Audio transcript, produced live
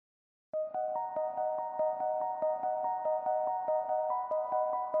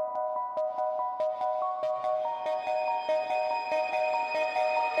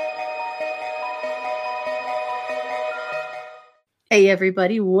Hey,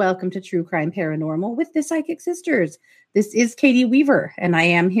 everybody. Welcome to True Crime Paranormal with the Psychic Sisters. This is Katie Weaver, and I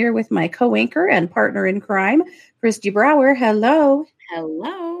am here with my co-anchor and partner in crime, Christy Brower. Hello.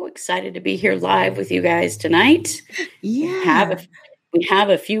 Hello. Excited to be here live with you guys tonight. Yeah. We have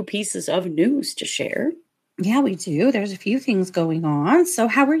a few pieces of news to share. Yeah, we do. There's a few things going on. So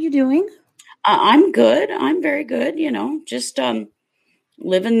how are you doing? I'm good. I'm very good. Just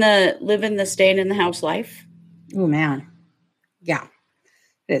living the staying in the house life. Oh, man. Yeah.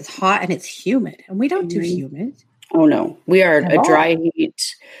 It's hot and it's humid, and we don't do humid. Oh, no. We are At a all. dry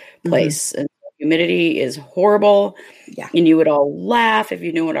heat place. And humidity is horrible. Yeah. And you would all laugh if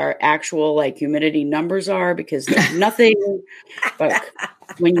you knew what our actual humidity numbers are, because there's nothing but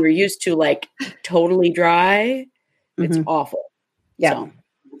when you're used to totally dry, it's awful. Yeah. So.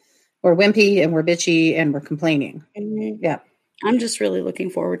 We're wimpy and we're bitchy and we're complaining. Yeah. I'm just really looking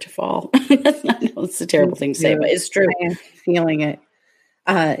forward to fall. I know it's a terrible thing to say, but it's true. I am feeling it.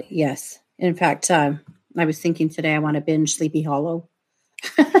 Yes. In fact, I was thinking today I want to binge Sleepy Hollow.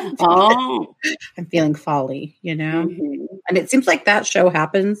 Oh. I'm feeling folly, And it seems like that show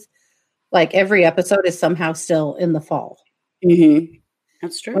happens, like every episode is somehow still in the fall. Mm-hmm.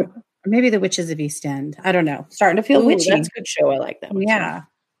 That's true. Or maybe The Witches of East End. I don't know. Starting to feel witchy. That's a good show. I like that one. Yeah.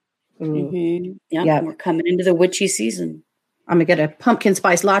 Mm-hmm. Yeah. We're coming into the witchy season. I'm going to get a pumpkin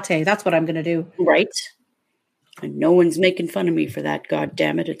spice latte. That's what I'm going to do. Right. And no one's making fun of me for that. God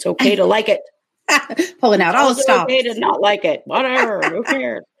damn it. It's okay to like it. Pulling out all the stops. It's okay to not like it. Whatever. Who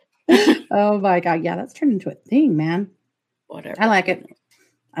cares? Oh my God. Yeah. That's turned into a thing, man. Whatever. I like it.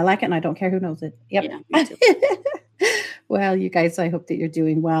 I like it, and I don't care who knows it. Yep. Yeah, me too. Well, you guys, I hope that you're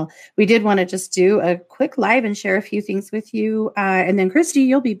doing well. We did want to just do a quick live and share a few things with you. And then, Christy,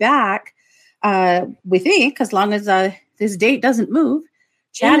 you'll be back, we think, as long as this date doesn't move.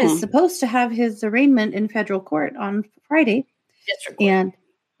 Chad is supposed to have his arraignment in federal court on Friday. District court.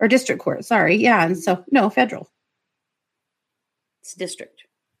 Or district court, sorry. Yeah, and so, no, federal. It's district.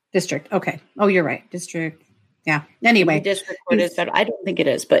 District, okay. Oh, you're right. District. Yeah. Anyway, district court is federal. I don't think it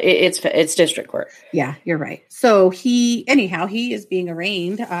is, but it's district court. Yeah, you're right. So he is being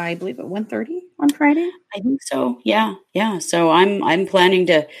arraigned, I believe at 1:30 on Friday. I think so. Yeah. So I'm planning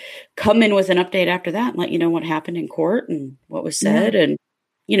to come in with an update after that and let you know what happened in court and what was said and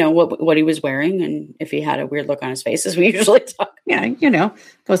what he was wearing and if he had a weird look on his face, as we usually talk. Yeah,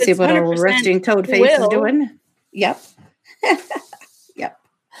 go see what old resting toad face is doing. Yep. Yep.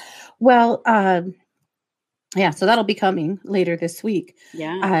 Well, yeah, so that'll be coming later this week.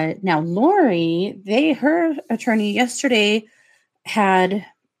 Yeah. Now, Lori, her attorney yesterday had,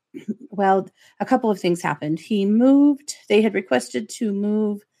 a couple of things happened. They had requested to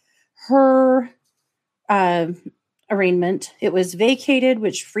move her arraignment. It was vacated,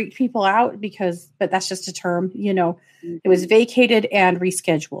 which freaked people out but that's just a term, It was vacated and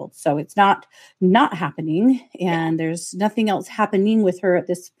rescheduled. So it's not happening. And there's nothing else happening with her at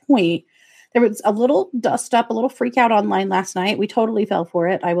this point. There was a little dust up, a little freak out online last night. We totally fell for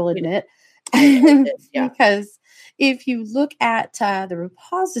it, I will admit. Yeah. Because if you look at the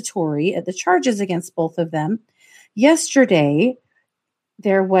repository, at the charges against both of them, yesterday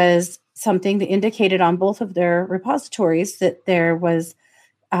there was something that indicated on both of their repositories that there was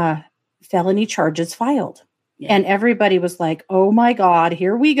felony charges filed. Yeah. And everybody was like, oh my God,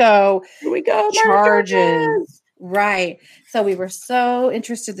 here we go. Here we go. Charges. Right. So we were so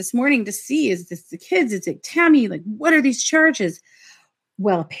interested this morning to see, is this the kids? Is it Tammy? What are these charges?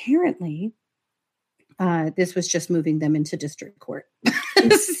 Well, apparently, this was just moving them into district court.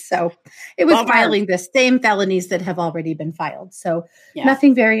 So it was filing the same felonies that have already been filed. So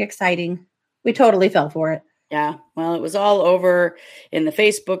nothing very exciting. We totally fell for it. Yeah. Well, it was all over in the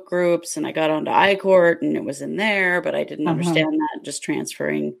Facebook groups, and I got onto iCourt and it was in there, but I didn't understand that, just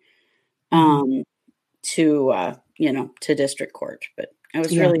transferring to district court. But I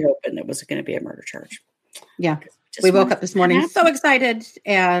was really hoping it was going to be a murder charge. Yeah. We woke up this morning so excited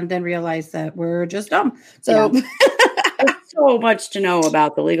and then realized that we're just dumb. So there's so much to know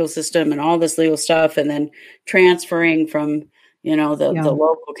about the legal system and all this legal stuff, and then transferring from, the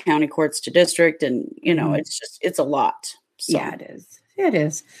local county courts to district. And, it's a lot. So. Yeah, it is. It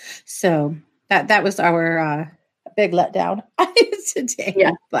is. So that was our big letdown today.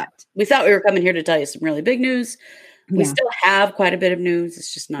 Yeah. But we thought we were coming here to tell you some really big news. We still have quite a bit of news.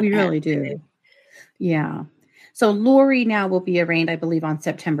 It's just not. We really do. Yeah. So Lori now will be arraigned, I believe, on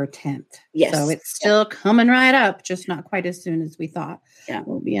September 10th. Yes. So it's still coming right up, just not quite as soon as we thought. Yeah. It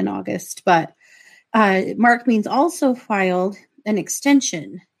will be in August. But Mark Means also filed an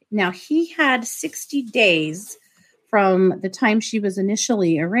extension. Now, he had 60 days from the time she was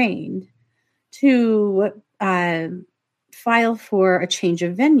initially arraigned to file for a change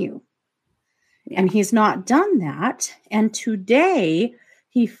of venue. Yeah. And he's not done that. And today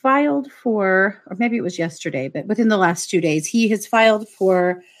he filed for, or maybe it was yesterday, but within the last 2 days, he has filed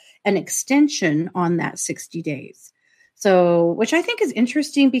for an extension on that 60 days. So, which I think is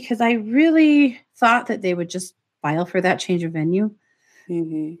interesting because I really thought that they would just file for that change of venue.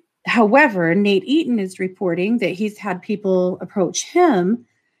 Mm-hmm. However, Nate Eaton is reporting that he's had people approach him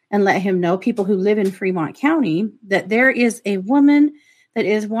and let him know, people who live in Fremont County, that there is a woman that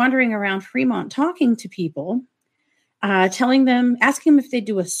is wandering around Fremont talking to people, telling them, asking them if they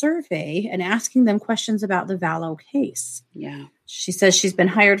do a survey and asking them questions about the Vallow case. Yeah. She says she's been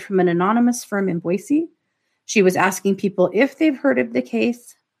hired from an anonymous firm in Boise. She was asking people if they've heard of the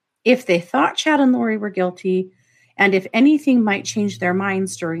case, if they thought Chad and Lori were guilty, and if anything might change their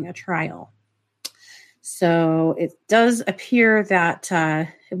minds during a trial. So it does appear that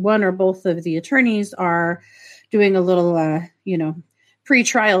one or both of the attorneys are doing a little,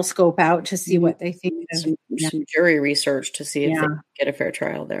 pre-trial scope out to see what they think. Some jury research to see if they get a fair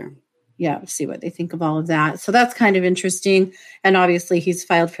trial there. Yeah, see what they think of all of that. So that's kind of interesting. And obviously he's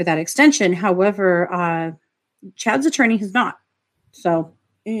filed for that extension. However, Chad's attorney has not. So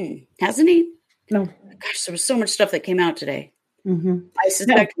hasn't he? No. Gosh, there was so much stuff that came out today. Mm-hmm. I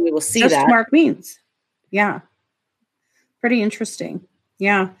suspect we will see just that. Mark Means. Yeah. Pretty interesting.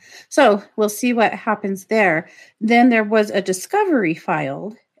 Yeah. So we'll see what happens there. Then there was a discovery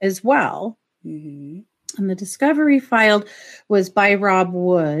filed as well. Mm-hmm. And the discovery filed was by Rob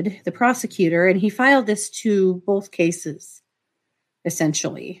Wood, the prosecutor, and he filed this to both cases,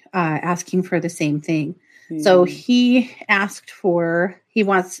 essentially, asking for the same thing. Mm-hmm. So he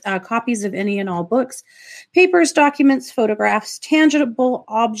wants copies of any and all books, papers, documents, photographs, tangible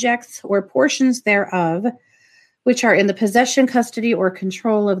objects, or portions thereof, which are in the possession, custody, or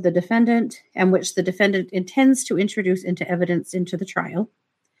control of the defendant, and which the defendant intends to introduce into evidence into the trial.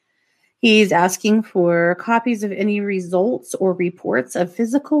 He's asking for copies of any results or reports of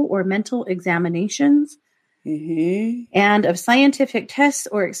physical or mental examinations, and of scientific tests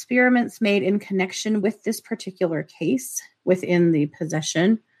or experiments made in connection with this particular case within the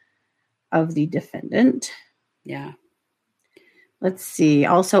possession of the defendant. Yeah. Let's see.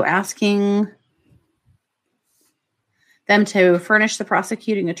 Also asking them to furnish the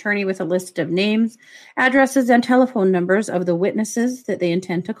prosecuting attorney with a list of names, addresses, and telephone numbers of the witnesses that they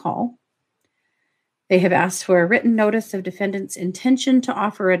intend to call. They have asked for a written notice of defendant's intention to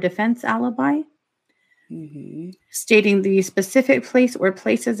offer a defense alibi, stating the specific place or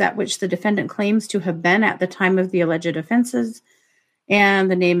places at which the defendant claims to have been at the time of the alleged offenses, and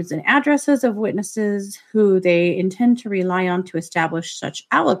the names and addresses of witnesses who they intend to rely on to establish such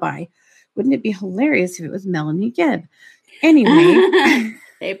alibi. Wouldn't it be hilarious if it was Melanie Gibb? Anyway.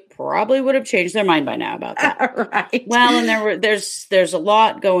 They probably would have changed their mind by now about that. Right. Well, and there's a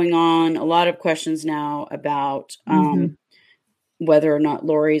lot going on, a lot of questions now about whether or not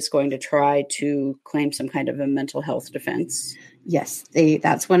Lori is going to try to claim some kind of a mental health defense. Yes,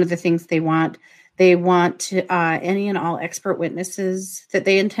 that's one of the things they want. They want any and all expert witnesses that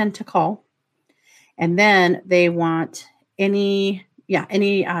they intend to call. And then they want any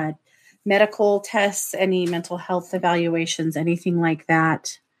medical tests, any mental health evaluations, anything like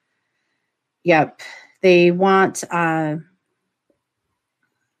that. Yep. They want to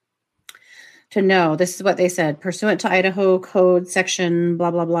know, this is what they said, pursuant to Idaho Code section,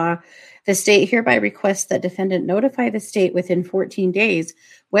 blah, blah, blah. The state hereby requests that defendant notify the state within 14 days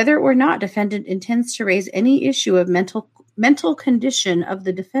whether or not defendant intends to raise any issue of mental condition of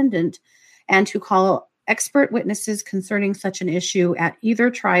the defendant, and to call expert witnesses concerning such an issue at either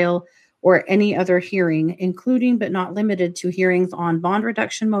trial or any other hearing, including but not limited to hearings on bond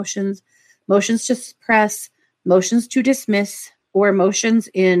reduction motions, motions to suppress, motions to dismiss, or motions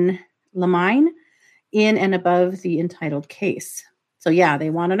in limine in and above the entitled case. So yeah, they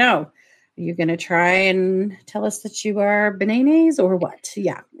want to know, are you going to try and tell us that you are bananas or what?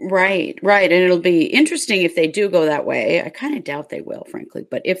 Yeah. Right. And it'll be interesting if they do go that way. I kind of doubt they will, frankly,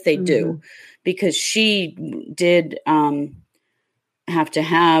 but if they do, because she did have to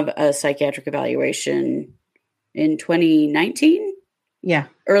have a psychiatric evaluation in 2019. Yeah.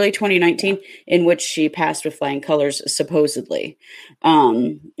 Early 2019, in which she passed with flying colors, supposedly.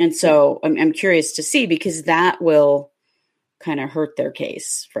 And so I'm curious to see, because that will kind of hurt their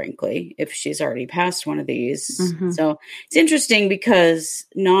case, frankly, if she's already passed one of these. So it's interesting because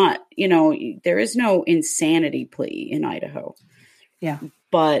there is no insanity plea in Idaho. Yeah.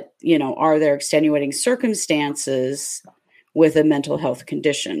 But, are there extenuating circumstances with a mental health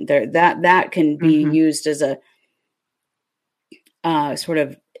condition? That can be used as a sort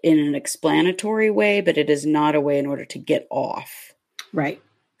of in an explanatory way, but it is not a way in order to get off. Right.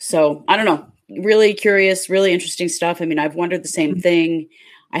 So I don't know. Really curious, really interesting stuff. I mean, I've wondered the same thing.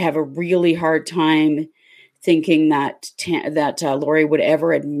 I have a really hard time thinking that Lori would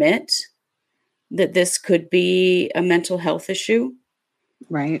ever admit that this could be a mental health issue.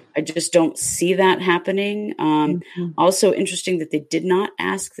 Right. I just don't see that happening. Also interesting that they did not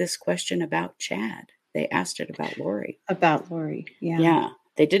ask this question about Chad. They asked it about Lori. About Lori. Yeah. Yeah.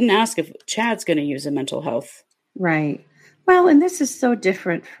 They didn't ask if Chad's going to use a mental health. Right. Well, and this is so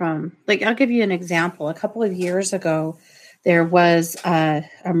different from, like, I'll give you an example. A couple of years ago, there was a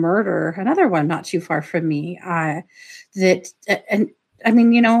murder, another one not too far from me, and I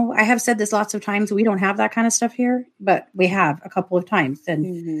mean, you know, I have said this lots of times, we don't have that kind of stuff here, but we have a couple of times.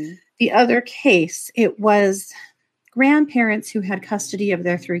 And the other case, it was grandparents who had custody of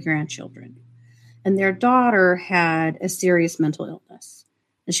their 3 grandchildren, and their daughter had a serious mental illness,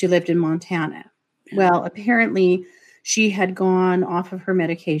 and she lived in Montana. Well, apparently she had gone off of her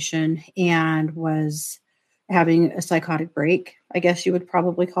medication and was having a psychotic break, I guess you would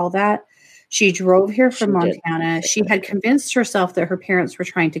probably call that. She drove here from Montana. She had convinced herself that her parents were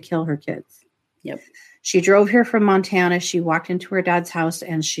trying to kill her kids. Yep. She drove here from Montana. She walked into her dad's house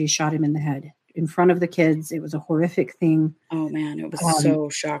and she shot him in the head in front of the kids. It was a horrific thing. Oh, man. It was so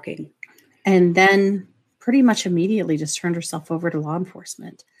shocking. And then pretty much immediately just turned herself over to law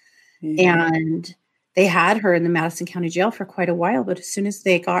enforcement. And they had her in the Madison County Jail for quite a while. But as soon as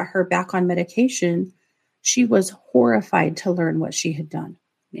they got her back on medication, she was horrified to learn what she had done.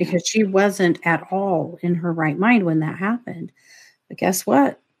 Because she wasn't at all in her right mind when that happened. But guess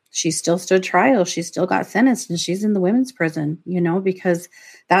what? She still stood trial. She still got sentenced, and she's in the women's prison, you know, because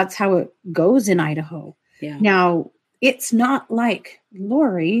that's how it goes in Idaho. Yeah. Now, it's not like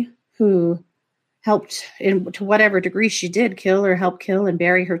Lori, who helped, to whatever degree she did, kill or help kill and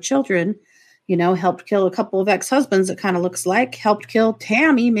bury her children, you know, helped kill a couple of ex-husbands, it kind of looks like, helped kill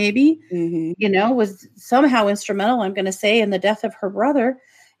Tammy, maybe, you know, was somehow instrumental, I'm going to say, in the death of her brother.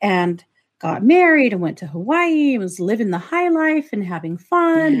 And got married and went to Hawaii and was living the high life and having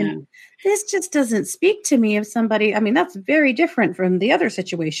fun. Yeah. And this just doesn't speak to me of somebody. I mean, that's very different from the other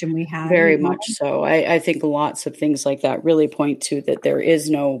situation we had. Very much so. I think lots of things like that really point to that there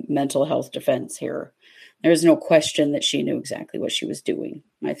is no mental health defense here. There's no question that she knew exactly what she was doing.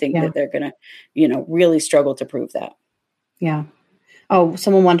 I think that they're going to, you know, really struggle to prove that. Yeah. Oh,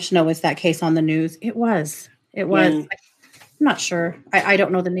 someone wanted to know, is that case on the news? It was. Yeah. I'm not sure. I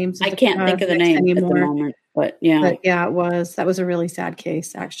don't know the names. I can't think of the name anymore. At the moment, but yeah. But yeah, it was. That was a really sad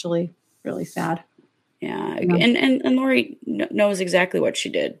case, actually. Really sad. Yeah. And Lori knows exactly what she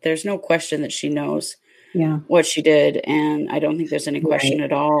did. There's no question that she knows what she did. And I don't think there's any question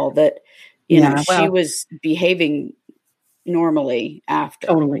at all that, you know, she was behaving normally after.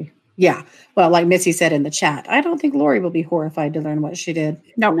 Totally. Yeah. Well, like Missy said in the chat, I don't think Lori will be horrified to learn what she did.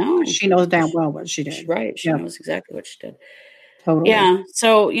 No, she knows damn well what she did. Right. She knows exactly what she did. Totally. Yeah.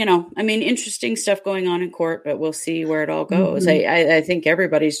 So, you know, I mean, interesting stuff going on in court, but we'll see where it all goes. I think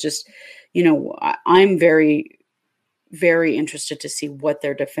everybody's just, you know, I'm very, very interested to see what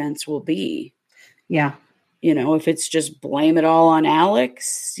their defense will be. Yeah. You know, if it's just blame it all on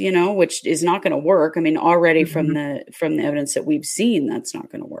Alex, you know, which is not going to work. I mean, already from the evidence that we've seen, that's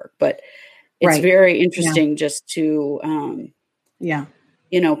not going to work. But it's very interesting just to,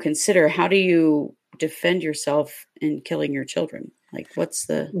 you know, consider, how do you defend yourself in killing your children? Like, what's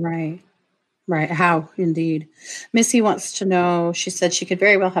the right? How indeed? Missy wants to know. She said she could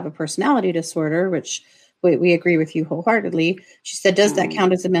very well have a personality disorder, which we agree with you wholeheartely. She said, does that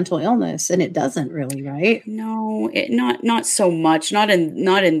count as a mental illness? And it doesn't really, right? No, not so much. Not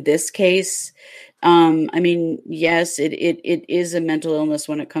in this case. I mean, yes, it is a mental illness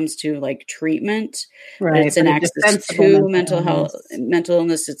when it comes to like treatment. Right. It's an axis 2 mental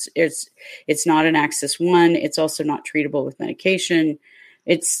illness. It's not an axis 1. It's also not treatable with medication.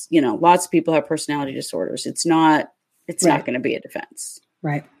 It's, you know, lots of people have personality disorders. It's not going to be a defense.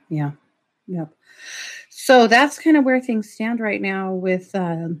 Right. Yeah. Yep. So that's kind of where things stand right now with,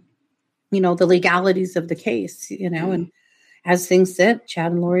 you know, the legalities of the case, you know, and as things sit,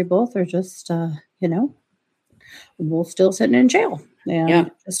 Chad and Lori both are just, you know, we're still sitting in jail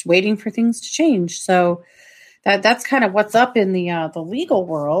and just waiting for things to change. So that's kind of what's up in the legal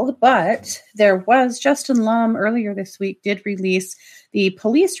world. But there was, Justin Lum earlier this week did release the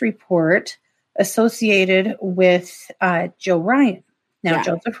police report associated with Joe Ryan. Now,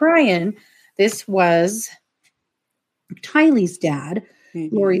 Joseph Ryan, this was Tylee's dad,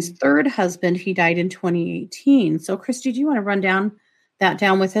 Lori's third husband. He died in 2018. So, Christy, do you want to run that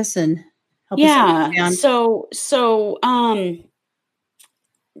down with us and help us understand? So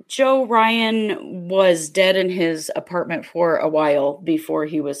Joe Ryan was dead in his apartment for a while before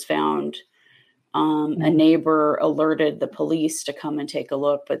he was found. A neighbor alerted the police to come and take a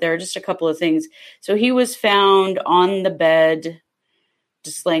look, but there are just a couple of things. So he was found on the bed,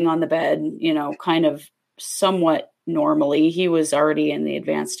 just laying on the bed, kind of somewhat normally. He was already in the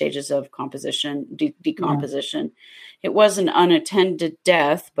advanced stages of decomposition. Yeah. It was an unattended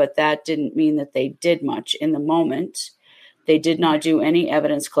death, but that didn't mean that they did much in the moment. They did not do any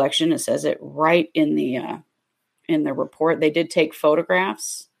evidence collection. It says it right in the report. They did take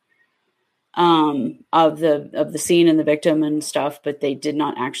photographs of the scene and the victim and stuff, but they did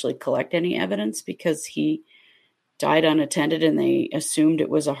not actually collect any evidence because he died unattended and they assumed it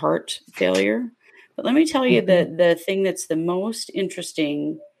was a heart failure. But let me tell you the thing that's the most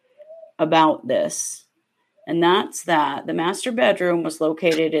interesting about this, and that's that the master bedroom was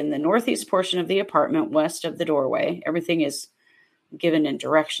located in the northeast portion of the apartment, west of the doorway. Everything is given in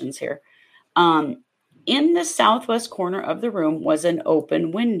directions here. In the southwest corner of the room was an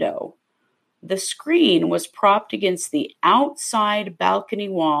open window. The screen was propped against the outside balcony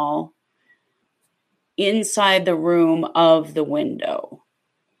wall inside the room of the window.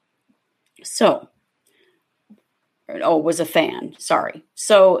 So, was a fan. Sorry.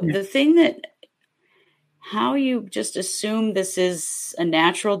 So the thing how you just assume this is a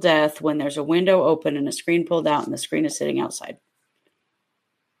natural death when there's a window open and a screen pulled out and the screen is sitting outside.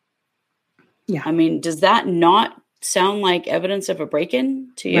 Yeah. I mean, does that not sound like evidence of a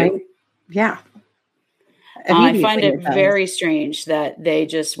break-in to you? Right. Yeah. I find it very strange that they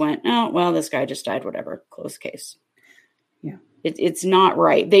just went, oh, well, this guy just died, whatever, close case. Yeah. It's not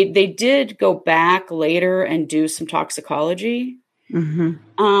right. They did go back later and do some toxicology.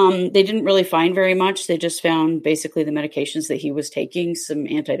 Mm-hmm. They didn't really find very much. They just found basically the medications that he was taking, some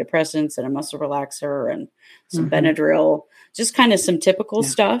antidepressants and a muscle relaxer and some Benadryl, just kind of some typical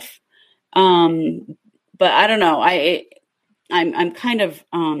stuff. But I don't know. I'm kind of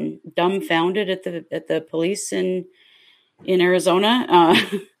dumbfounded at the police in Arizona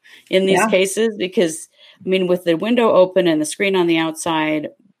in these cases, because I mean, with the window open and the screen on the outside,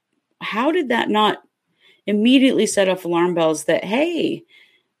 how did that not immediately set off alarm bells that, hey,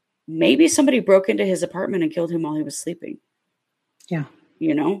 maybe somebody broke into his apartment and killed him while he was sleeping? Yeah.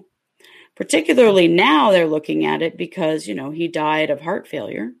 Particularly now they're looking at it because, he died of heart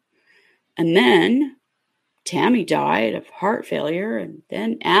failure. And then Tammy died of heart failure. And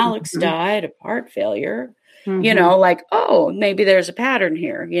then Alex died of heart failure. Oh, maybe there's a pattern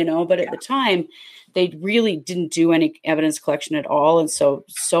here, but at the time they really didn't do any evidence collection at all. And so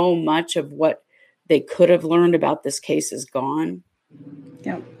much of what they could have learned about this case is gone,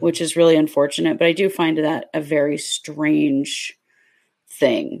 which is really unfortunate. But I do find that a very strange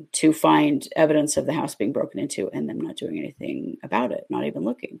thing to find evidence of the house being broken into and them not doing anything about it, not even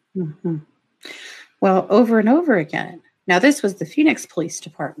looking. Mm-hmm. Well, over and over again. Now, this was the Phoenix Police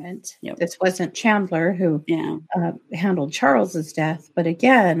Department. Yep. This wasn't Chandler who handled Charles's death. But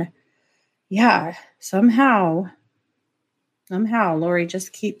again, somehow Lori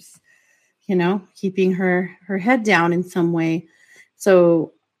just keeps, keeping her head down in some way.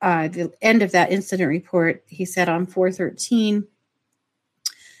 So the end of that incident report, he said on 4/13,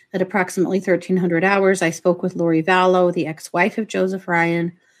 at approximately 1300 hours, I spoke with Lori Vallow, the ex-wife of Joseph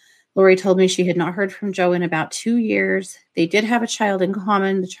Ryan. Lori told me she had not heard from Joe in about 2 years. They did have a child in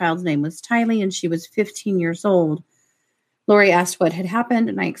common. The child's name was Tylee, and she was 15 years old. Lori asked what had happened,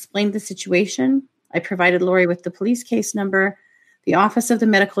 and I explained the situation. I provided Lori with the police case number, the Office of the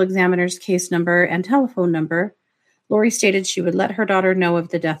Medical Examiner's case number, and telephone number. Lori stated she would let her daughter know of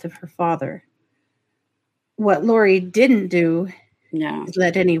the death of her father. What Lori didn't do is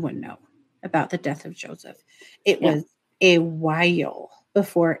let anyone know about the death of Joseph. It was a while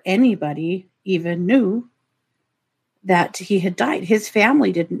before anybody even knew that he had died. His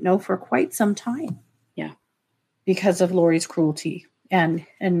family didn't know for quite some time. Yeah. Because of Lori's cruelty and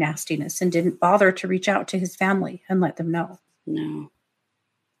nastiness, and didn't bother to reach out to his family and let them know. No,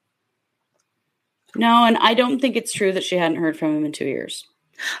 and I don't think it's true that she hadn't heard from him in 2 years.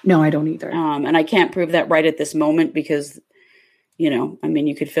 No, I don't either. And I can't prove that right at this moment because,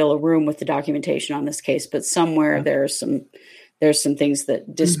 you could fill a room with the documentation on this case, but somewhere there's some things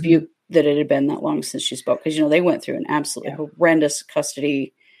that dispute that it had been that long since she spoke. Because, they went through an absolutely horrendous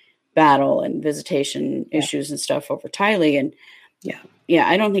custody battle and visitation issues and stuff over Tylee. And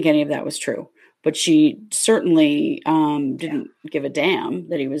I don't think any of that was true. But she certainly didn't give a damn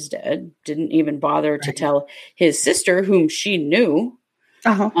that he was dead. Didn't even bother to tell his sister, whom she knew.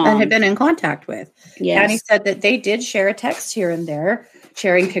 And had been in contact with. Yes. Danny said that they did share a text here and there.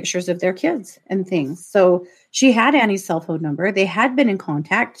 sharing pictures of their kids and things. So she had Annie's cell phone number. They had been in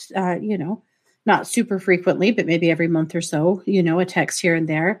contact, not super frequently, but maybe every month or so, a text here and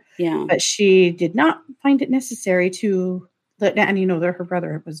there. Yeah. But she did not find it necessary to let Annie know that her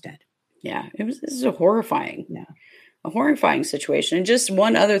brother was dead. Yeah. This is a horrifying situation. And just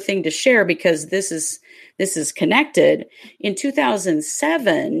one other thing to share, because this is connected. In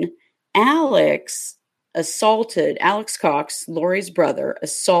 2007, Alex Cox, Lori's brother,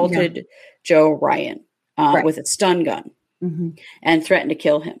 assaulted Joe Ryan with a stun gun and threatened to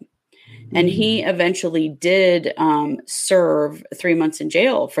kill him. And he eventually did serve 3 months in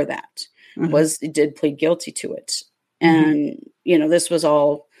jail for that. Did plead guilty to it. And, this was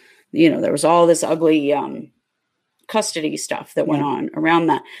all, there was all this ugly custody stuff that went on around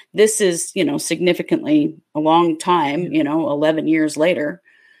that. This is, significantly a long time, 11 years later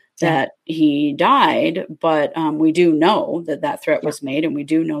that he died. But we do know that threat was made, and we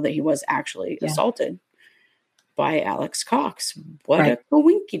do know that he was actually assaulted by Alex Cox. What a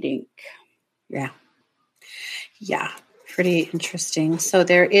coinkydink. Yeah. Yeah. Pretty interesting. So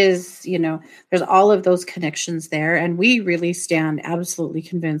there is, there's all of those connections there. And we really stand absolutely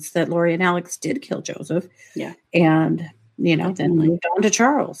convinced that Lori and Alex did kill Joseph. Yeah. And, then moved on to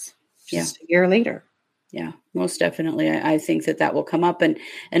Charles just a year later. Yeah, most definitely. I think that will come up. And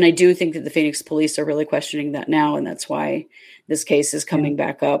I do think that the Phoenix police are really questioning that now. And that's why this case is coming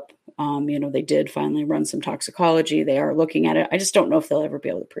back up. They did finally run some toxicology. They are looking at it. I just don't know if they'll ever be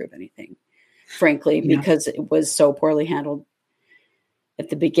able to prove anything, frankly, because it was so poorly handled at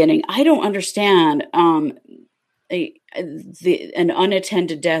the beginning. I don't understand an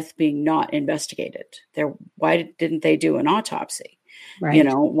unattended death being not investigated. Why didn't they do an autopsy? Right.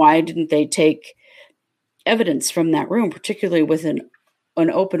 Why didn't they take evidence from that room, particularly with an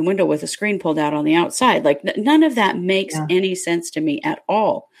open window with a screen pulled out on the outside? Like none of that makes any sense to me at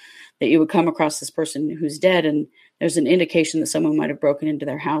all, that you would come across this person who's dead and there's an indication that someone might have broken into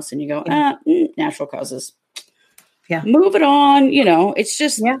their house and you go, natural causes. Yeah. Move it on. It's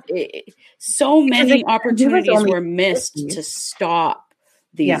just so many opportunities were missed to stop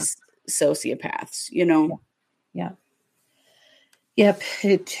these sociopaths, Yeah. Yep.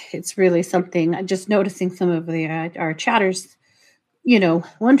 It's really something. I'm just noticing some of our chatters,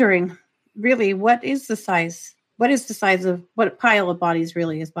 wondering really what pile of bodies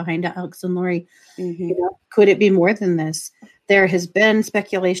really is behind Alex and Lori. Could it be more than this? There has been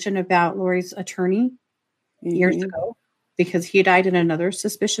speculation about Lori's attorney years ago because he died in another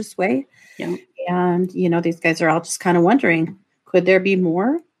suspicious way. Yeah. And, these guys are all just kind of wondering, could there be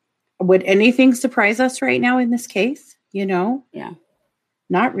more? Would anything surprise us right now in this case? Yeah.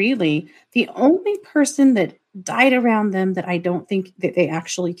 Not really. The only person that died around them that I don't think that they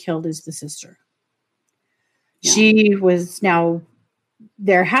actually killed is the sister. Yeah. She was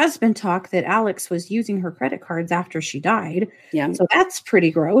there has been talk that Alex was using her credit cards after she died. Yeah. So that's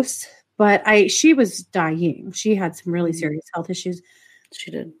pretty gross. But she was dying. She had some really serious health issues.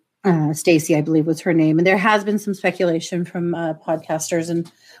 She did. Stacy, I believe, was her name. And there has been some speculation from podcasters and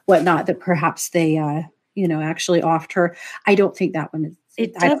whatnot that perhaps they, actually offed her. I don't think that one is.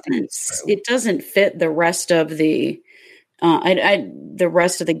 It doesn't fit the rest of the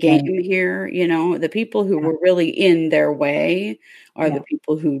game here. The people who were really in their way are the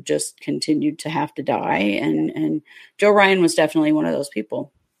people who just continued to have to die. And Joe Ryan was definitely one of those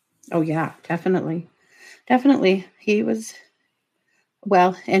people. Oh yeah, definitely. Definitely. He was,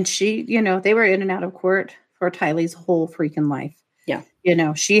 and she, they were in and out of court for Tylee's whole freaking life. Yeah.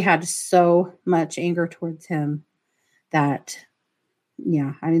 She had so much anger towards him that,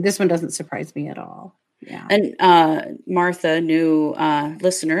 this one doesn't surprise me at all. Yeah. And Martha, new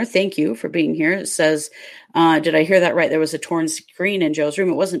listener, thank you for being here. It says, did I hear that right? There was a torn screen in Joe's room.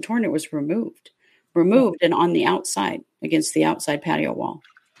 It wasn't torn. It was removed and on the outside against the outside patio wall.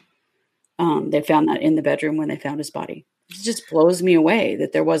 They found that in the bedroom when they found his body. It just blows me away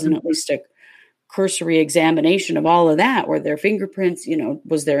that there wasn't at least a cursory examination of all of that. Were there fingerprints?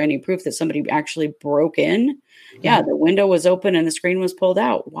 Was there any proof that somebody actually broke in? Yeah, the window was open and the screen was pulled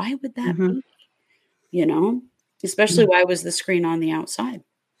out. Why would that be? Especially why was the screen on the outside?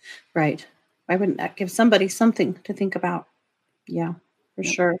 Right. Why wouldn't that give somebody something to think about? Yeah, for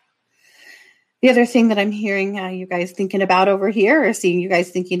sure. The other thing that I'm hearing you guys thinking about over here, or seeing you guys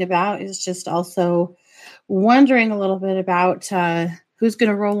thinking about, is just also wondering a little bit about who's going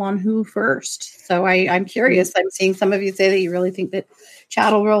to roll on who first. So I'm curious. I'm seeing some of you say that you really think that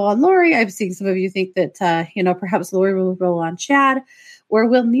Chad will roll on Lori. I'm seeing some of you think that, perhaps Lori will roll on Chad, or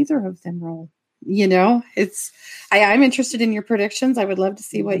will neither of them roll? I'm interested in your predictions. I would love to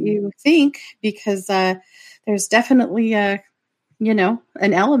see what you think, because there's definitely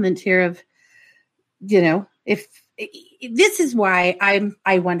an element here of, if this is why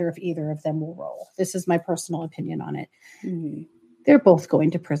I wonder if either of them will roll. This is my personal opinion on it. Mm-hmm. They're both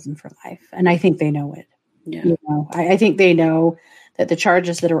going to prison for life. And I think they know it. Yeah. I think they know that the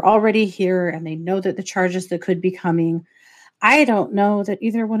charges that are already here, and they know that the charges that could be coming, I don't know that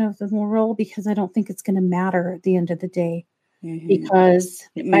either one of them will roll, because I don't think it's going to matter at the end of the day. Mm-hmm. Because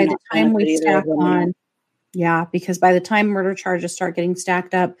by the time we stack on, because by the time murder charges start getting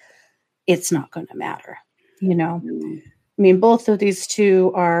stacked up, it's not going to matter. Mm-hmm. I mean, both of these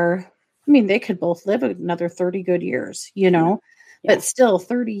two they could both live another 30 good years, but still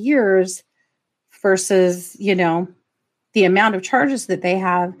 30 years versus, the amount of charges that they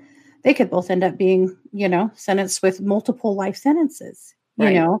have, they could both end up being, sentenced with multiple life sentences.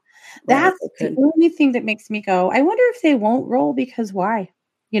 That's the only thing that makes me go, I wonder if they won't roll, because why?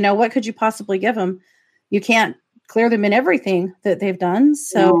 What could you possibly give them? You can't clear them in everything that they've done.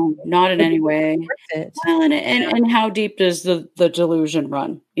 So no, not in any way. Well, and how deep does the delusion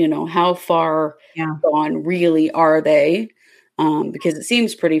run? How far gone really are they? Because it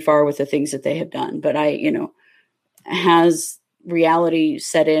seems pretty far with the things that they have done. But has reality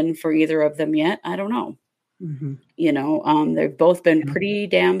set in for either of them yet? I don't know. Mm-hmm. They've both been pretty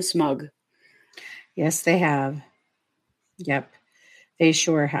damn smug. Yes, they have. Yep, they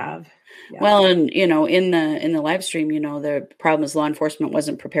sure have. Yeah. Well, and in the live stream, the problem is law enforcement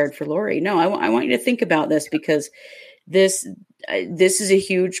wasn't prepared for Lori. No, I want you to think about this, because this is a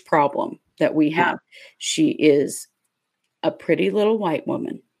huge problem that we have. She is a pretty little white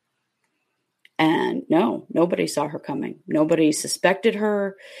woman. And no, nobody saw her coming. Nobody suspected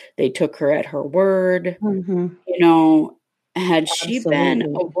her. They took her at her word. Mm-hmm. Had she been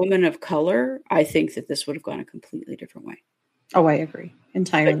a woman of color, I think that this would have gone a completely different way. Oh, I agree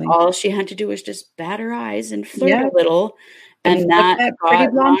entirely. But all she had to do was just bat her eyes and flirt a little, and that pretty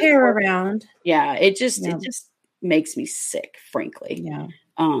blonde hair around. Yeah, it just makes me sick, frankly. Yeah.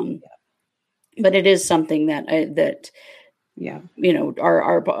 But it is something that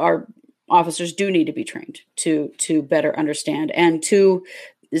our officers do need to be trained to better understand and to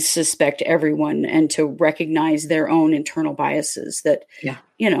suspect everyone and to recognize their own internal biases. That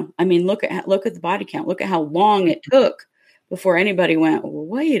look at the body count. Look at how long it took before anybody went,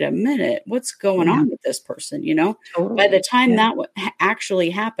 wait a minute, what's going on with this person? Totally. By the time that actually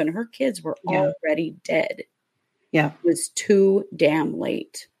happened, her kids were already dead. Yeah. It was too damn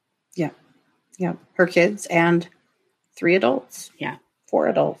late. Yeah. Yeah. Her kids and 3 adults. Yeah. 4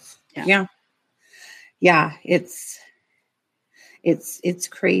 adults. Yeah. Yeah. It's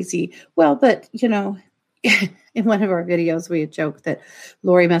crazy. Well, but in one of our videos, we had joked that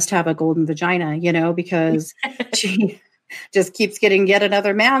Lori must have a golden vagina, because she just keeps getting yet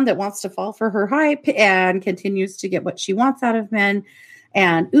another man that wants to fall for her hype and continues to get what she wants out of men.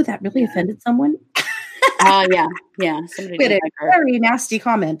 And that really offended someone. Yeah. Somebody did a very nasty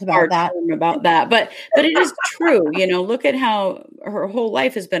comment about that. But it is true. Look at how her whole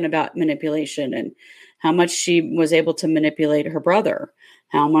life has been about manipulation, and how much she was able to manipulate her brother,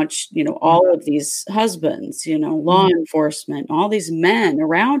 how much, all of these husbands, law enforcement, all these men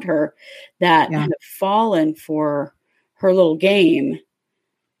around her that have fallen for her little game.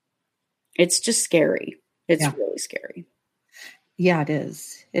 It's just scary. It's really scary. Yeah, it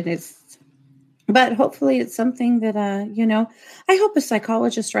is. It is. But hopefully it's something that, I hope a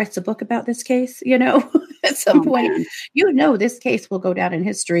psychologist writes a book about this case, at some point. Man. This case will go down in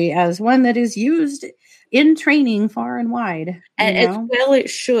history as one that is used in training far and wide. And as well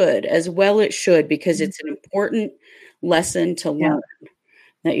it should, because it's an important lesson to learn.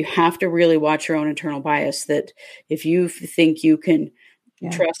 That you have to really watch your own internal bias, that if you think you can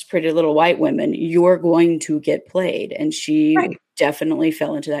trust pretty little white women, you're going to get played. And she definitely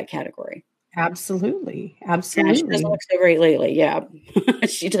fell into that category. Absolutely. Yeah, she doesn't look so great lately. Yeah.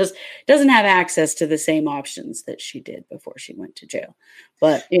 She doesn't have access to the same options that she did before she went to jail.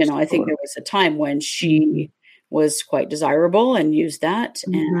 But, I think there was a time when she was quite desirable and used that.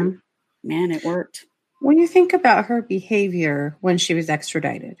 And man, it worked. When you think about her behavior when she was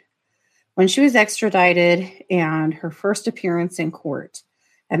extradited and her first appearance in court,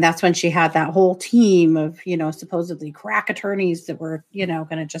 and that's when she had that whole team of, supposedly crack attorneys that were,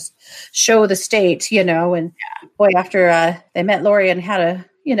 going to just show the state, and boy, after they met Lori and had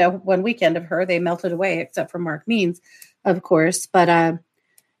one weekend of her, they melted away, except for Mark Means, of course. But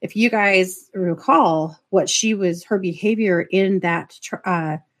if you guys recall her behavior in that,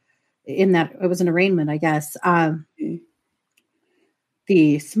 it was an arraignment, I guess.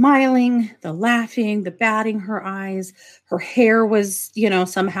 the smiling, the laughing, the batting her eyes. Her hair was,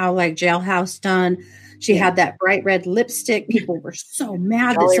 somehow like jailhouse done. She had that bright red lipstick. People were so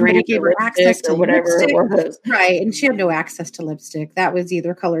mad that Jolly somebody Rancher gave her access lipstick to or whatever it lipstick. was. Right. And she had no access to lipstick. That was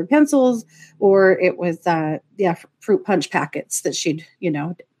either colored pencils or it was, fruit punch packets that she'd,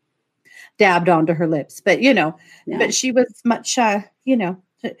 dabbed onto her lips. But, but she was much,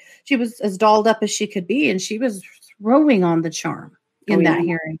 she was as dolled up as she could be. And she was throwing on the charm in that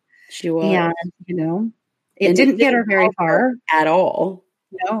hearing. She was. And, it didn't get her very far. At all.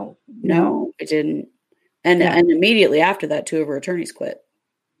 No, it didn't. And immediately after that, 2 of her attorneys quit.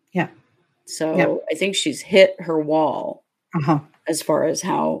 Yeah. So I think she's hit her wall as far as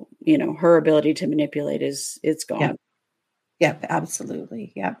how, her ability to manipulate it's gone. Yep,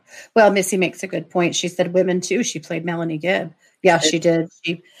 absolutely. Yeah. Well, Missy makes a good point. She said women too. She played Melanie Gibb. Yeah, she did.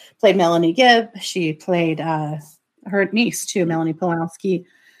 She played Melanie Gibb. She played her niece too, Melanie Pulaski.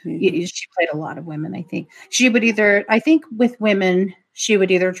 Mm-hmm. She played a lot of women, I think. I think with women, she would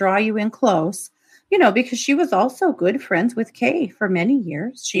either draw you in close, because she was also good friends with Kay for many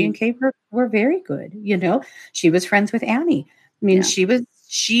years. She and Kay were very good, She was friends with Annie. I mean,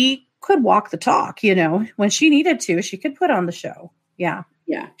 she could walk the talk, when she needed to, she could put on the show. Yeah.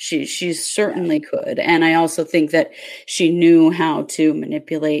 Yeah, she certainly could. And I also think that she knew how to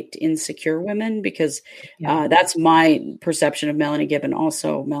manipulate insecure women because that's my perception of Melanie Gibb and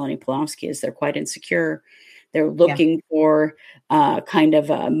also Melanie Pulaski is they're quite insecure. They're looking for kind of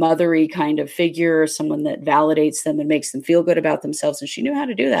a mothery kind of figure, someone that validates them and makes them feel good about themselves. And she knew how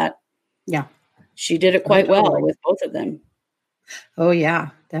to do that. Yeah. She did it quite well with both of them. Oh,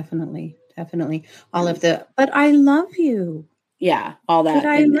 yeah, definitely. Definitely. All of but I love you. Yeah, all that. But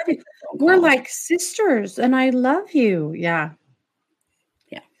I love you. We're like sisters, and I love you. Yeah.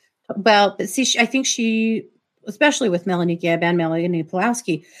 Yeah. Well, but see, I think she, especially with Melanie Gibb and Melanie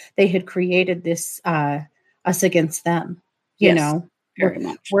Pulaski, they had created this us against them. Very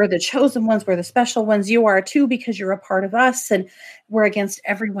much. We're the chosen ones. We're the special ones. You are too, because you're a part of us, and we're against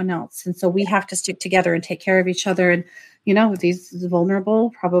everyone else. And so we have to stick together and take care of each other. And these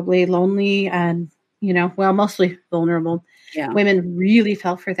vulnerable, probably lonely, and mostly vulnerable. Yeah. Women really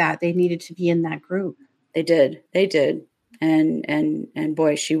fell for that. They needed to be in that group. They did. And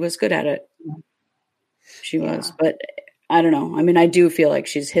boy, she was good at it. She was, but I don't know. I mean, I do feel like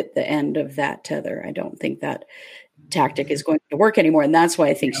she's hit the end of that tether. I don't think that tactic is going to work anymore. And that's why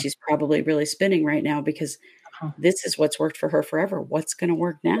I think she's probably really spinning right now because this is what's worked for her forever. What's going to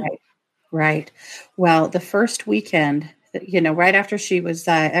work now? Right. Well, the first weekend, right after she was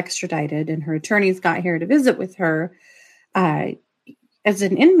extradited and her attorneys got here to visit with her, as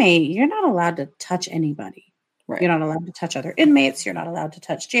an inmate, you're not allowed to touch anybody. Right. You're not allowed to touch other inmates. You're not allowed to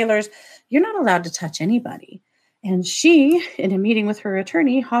touch jailers. You're not allowed to touch anybody. And she, in a meeting with her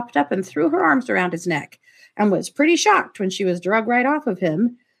attorney, hopped up and threw her arms around his neck and was pretty shocked when she was drugged right off of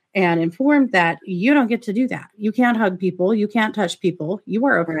him and informed that you don't get to do that. You can't hug people. You can't touch people. You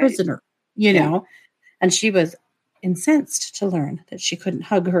are a prisoner, know. And she was incensed to learn that she couldn't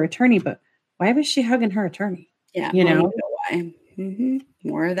hug her attorney. But why was she hugging her attorney? Yeah, you know why. Mm-hmm.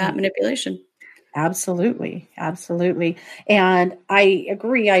 More of that manipulation. Absolutely. And I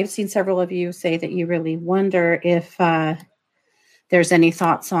agree. I've seen several of you say that you really wonder if there's any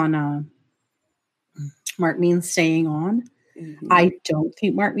thoughts on Mark Means staying on. Mm-hmm. I don't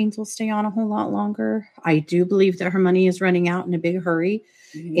think Mark Means will stay on a whole lot longer. I do believe that her money is running out in a big hurry.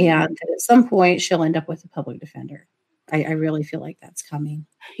 Mm-hmm. And at some point she'll end up with a public defender. I really feel like that's coming.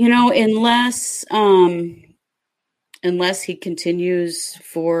 Unless he continues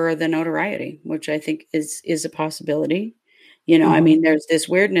for the notoriety, which I think is a possibility. I mean, there's this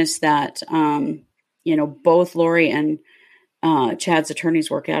weirdness that, both Lori and Chad's attorneys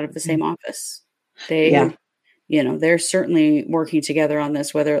work out of the same office. They're certainly working together on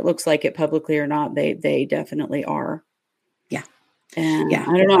this, whether it looks like it publicly or not. They definitely are. Yeah. And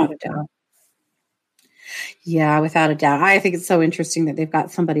I don't know. Yeah, without a doubt. I think it's so interesting that they've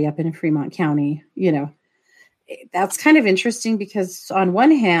got somebody up in Fremont County, That's kind of interesting because on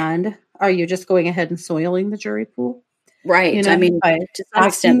one hand, are you just going ahead and soiling the jury pool? Right. I mean, to some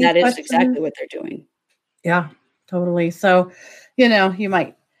extent, that is exactly what they're doing. Yeah, totally. So, you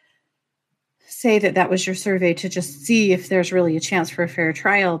might say that was your survey to just see if there's really a chance for a fair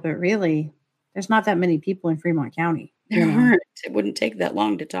trial, but really, there's not that many people in Fremont County. There aren't. It wouldn't take that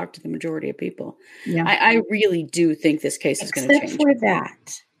long to talk to the majority of people. Yeah. I really do think this case is going to change. Except for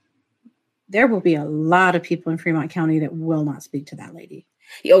that. There will be a lot of people in Fremont County that will not speak to that lady.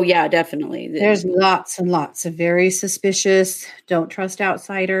 Oh yeah, definitely. There's lots and lots of very suspicious, don't trust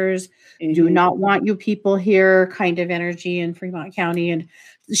outsiders, do Mhm. not want you people here kind of energy in Fremont County. And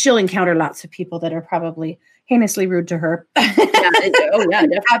she'll encounter lots of people that are probably heinously rude to her. Yeah, oh yeah,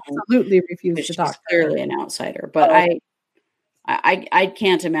 definitely. Absolutely refuse Because to she's talk to her. clearly an outsider. But Oh, I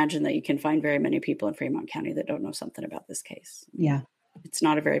can't imagine that you can find very many people in Fremont County that don't know something about this case. yeah. It's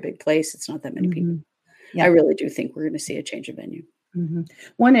not a very big place. It's not that many people. Mhm. I Yep. really do think we're going to see a change of venue. Mhm.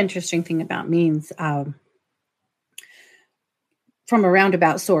 One interesting thing about Means, from a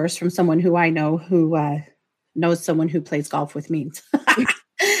roundabout source, from someone who I know who knows someone who plays golf with Means.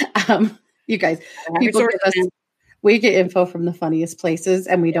 You guys, Have your people give sources, us man. we get info from the funniest places,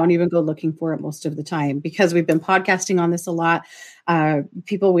 and we don't even go looking for it most of the time because we've been podcasting on this a lot.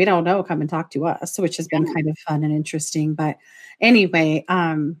 People we don't know come and talk to us, which has been Yeah. kind of fun and interesting. But anyway,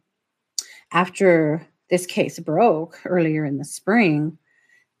 after this case broke earlier in the spring,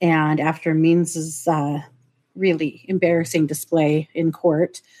 and after Means's really embarrassing display in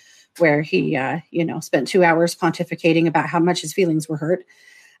court, where he, spent 2 hours pontificating about how much his feelings were hurt,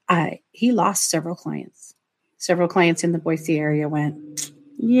 he lost several clients. Several clients in the Boise area went,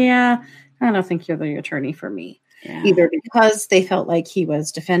 yeah, I don't think you're the attorney for me. Yeah. Either because they felt like he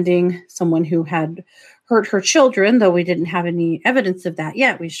was defending someone who had hurt her children, though we didn't have any evidence of that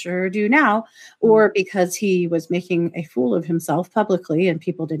yet. We sure do now. Or because he was making a fool of himself publicly and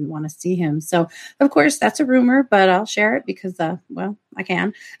people didn't want to see him. So, of course, that's a rumor, but I'll share it because, I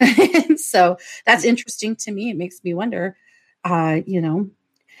can. So that's interesting to me. It makes me wonder,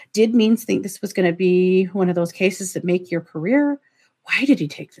 did Means think this was going to be one of those cases that make your career? Why did he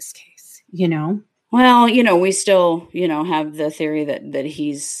take this case? Well, we still, have the theory that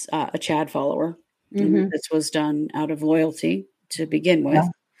he's a Chad follower. And Mm-hmm. this was done out of loyalty to begin with.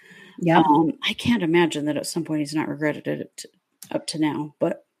 Yeah. I can't imagine that at some point he's not regretted it up to now,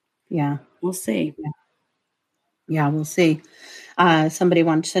 but Yeah. we'll see. Yeah, we'll see. Somebody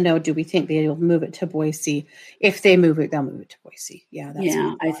wants to know, do we think they'll move it to Boise? If they move it, they'll move it to Boise. Yeah, that's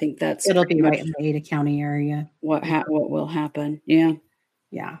I think that's it'll pretty be much right in the Ada County area. what will happen. Yeah.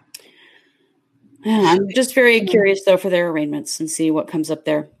 Yeah. Yeah, I'm just very curious though for their arraignments and see what comes up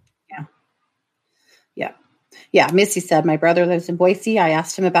there. Yeah. Yeah. Yeah. Missy said, my brother lives in Boise. I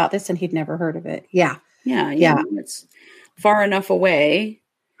asked him about this and he'd never heard of it. Yeah. Yeah. Yeah. It's far enough away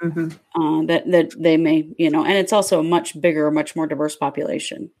that they may, and it's also a much bigger, much more diverse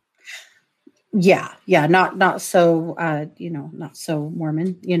population. Yeah. Yeah. Not so, not so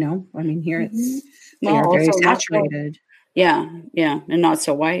Mormon, I mean, here they are very saturated. Yeah. And not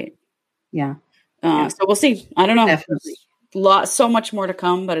so white. Yeah. So we'll see. I don't know. Definitely. So much more to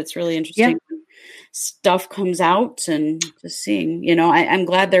come, but it's really interesting. Yeah. Stuff comes out and just seeing, I'm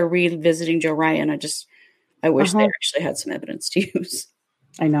glad they're revisiting Joe Ryan. I wish they actually had some evidence to use.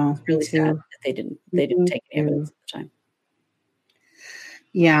 I know. It's really sad that they didn't take any evidence at the time.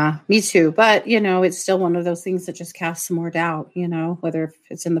 Yeah, me too. But, it's still one of those things that just casts some more doubt, whether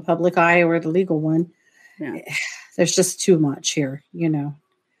it's in the public eye or the legal one. Yeah. There's just too much here,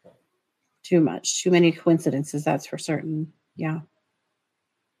 too much, too many coincidences. That's for certain. Yeah.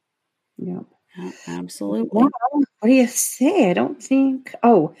 Yeah. Absolutely. Well, what do you say? I don't think.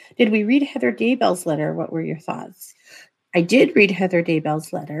 Oh, did we read Heather Daybell's letter? What were your thoughts? I did read Heather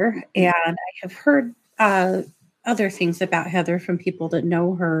Daybell's letter, and I have heard other things about Heather from people that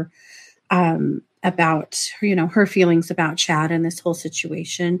know her, about her feelings about Chad and this whole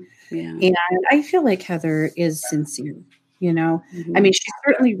situation. Yeah. And I feel like Heather is sincere. I mean, she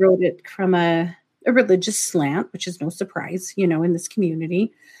certainly wrote it from a religious slant, which is no surprise, in this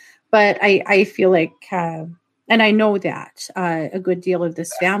community. But I feel like, and I know that a good deal of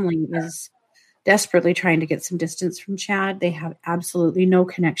this family is desperately trying to get some distance from Chad. They have absolutely no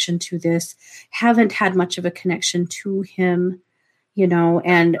connection to this, haven't had much of a connection to him,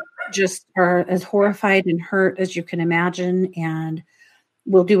 and just are as horrified and hurt as you can imagine, and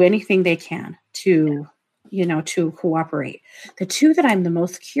will do anything they can to, to cooperate. The two that I'm the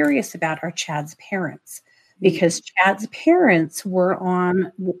most curious about are Chad's parents, because Chad's parents were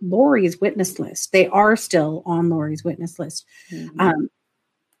on Lori's witness list. They are still on Lori's witness list.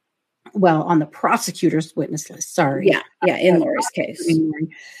 On the prosecutor's witness list. Sorry. Yeah. In Lori's case.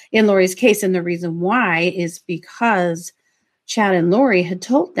 In Lori's case. And the reason why is because Chad and Lori had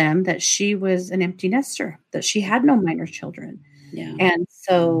told them that she was an empty nester, that she had no minor children. Yeah. And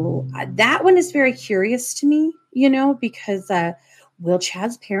so that one is very curious to me, because will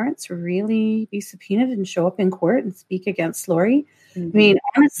Chad's parents really be subpoenaed and show up in court and speak against Lori? I mean,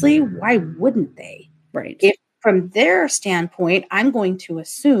 honestly, why wouldn't they? Right. If from their standpoint, I'm going to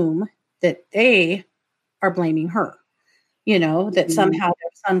assume that they are blaming her. that somehow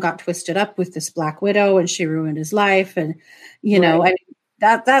their son got twisted up with this Black Widow and she ruined his life. And, I mean,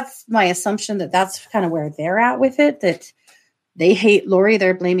 that's my assumption that's kind of where they're at with it, that they hate Lori.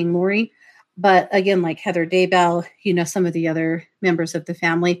 They're blaming Lori. But again, like Heather Daybell, some of the other members of the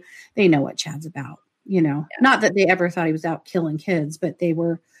family, they know what Chad's about, not that they ever thought he was out killing kids, but they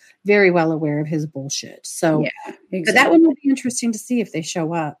were very well aware of his bullshit. So, exactly. But that one will be interesting to see if they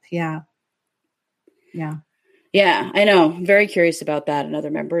show up. Yeah. Yeah. Yeah, I know. I'm very curious about that and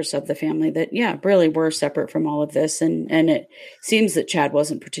other members of the family that, really were separate from all of this. And it seems that Chad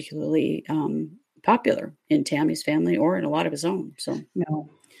wasn't particularly popular in Tammy's family or in a lot of his own. So no,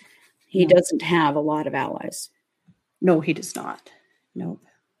 he doesn't have a lot of allies. No, he does not. Nope.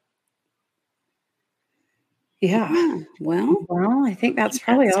 Yeah. Well, I think that's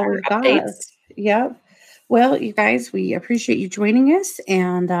probably all we've got. Yep. Well, you guys, we appreciate you joining us.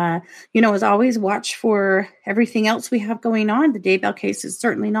 And, as always, watch for everything else we have going on. The Daybell case is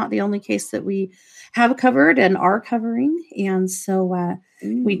certainly not the only case that we have covered and are covering. And so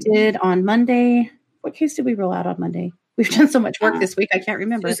we did on Monday. What case did we roll out on Monday? We've done so much work this week. I can't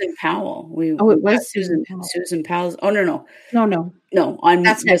remember. Susan Powell. It was Susan Powell. Susan Powell's. Oh, no. No.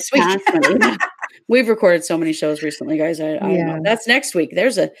 That's next week. We've recorded so many shows recently, guys. I don't know. That's next week.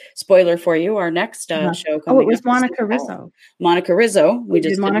 There's a spoiler for you. Our next show coming up. It was Monica Rizzo. Monica Rizzo. We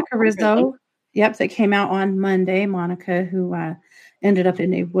did Monica Rizzo. Yep, that came out on Monday. Monica, who ended up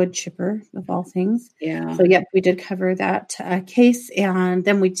in a wood chipper of all things. Yeah. So, we did cover that case. And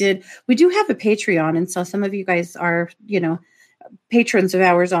then we do have a Patreon. And so some of you guys are, patrons of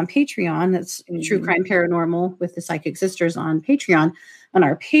ours on Patreon. That's True Crime Paranormal with the Psychic Sisters on Patreon. And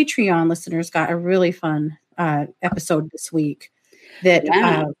our Patreon listeners got a really fun episode this week that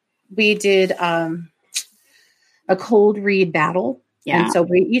we did a cold read battle. Yeah. And so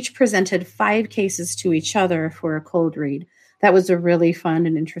we each presented 5 cases to each other for a cold read. That was a really fun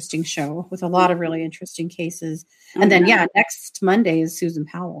and interesting show with a lot of really interesting cases. And then, next Monday is Susan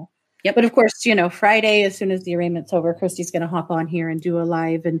Powell. Yep. But of course, Friday, as soon as the arraignment's over, Christy's going to hop on here and do a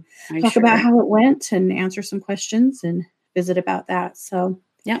live and talk about how it went and answer some questions and visit about that. So,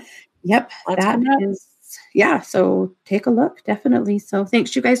 Yep. That is, so take a look. Definitely. So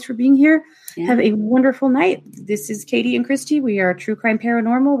thanks you guys for being here. Yeah. Have a wonderful night. This is Katie and Christy. We are True Crime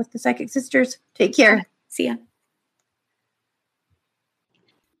Paranormal with the Psychic Sisters. Take care. See ya.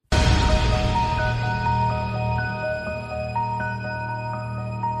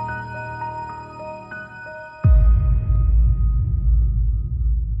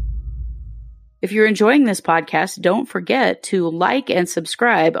 If you're enjoying this podcast, don't forget to like and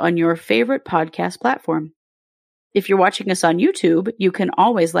subscribe on your favorite podcast platform. If you're watching us on YouTube, you can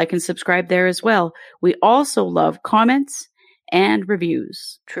always like and subscribe there as well. We also love comments and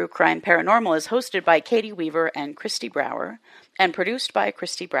reviews. True Crime Paranormal is hosted by Katie Weaver and Christy Brower and produced by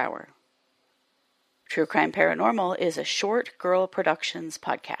Christy Brower. True Crime Paranormal is a Short Girl Productions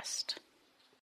podcast.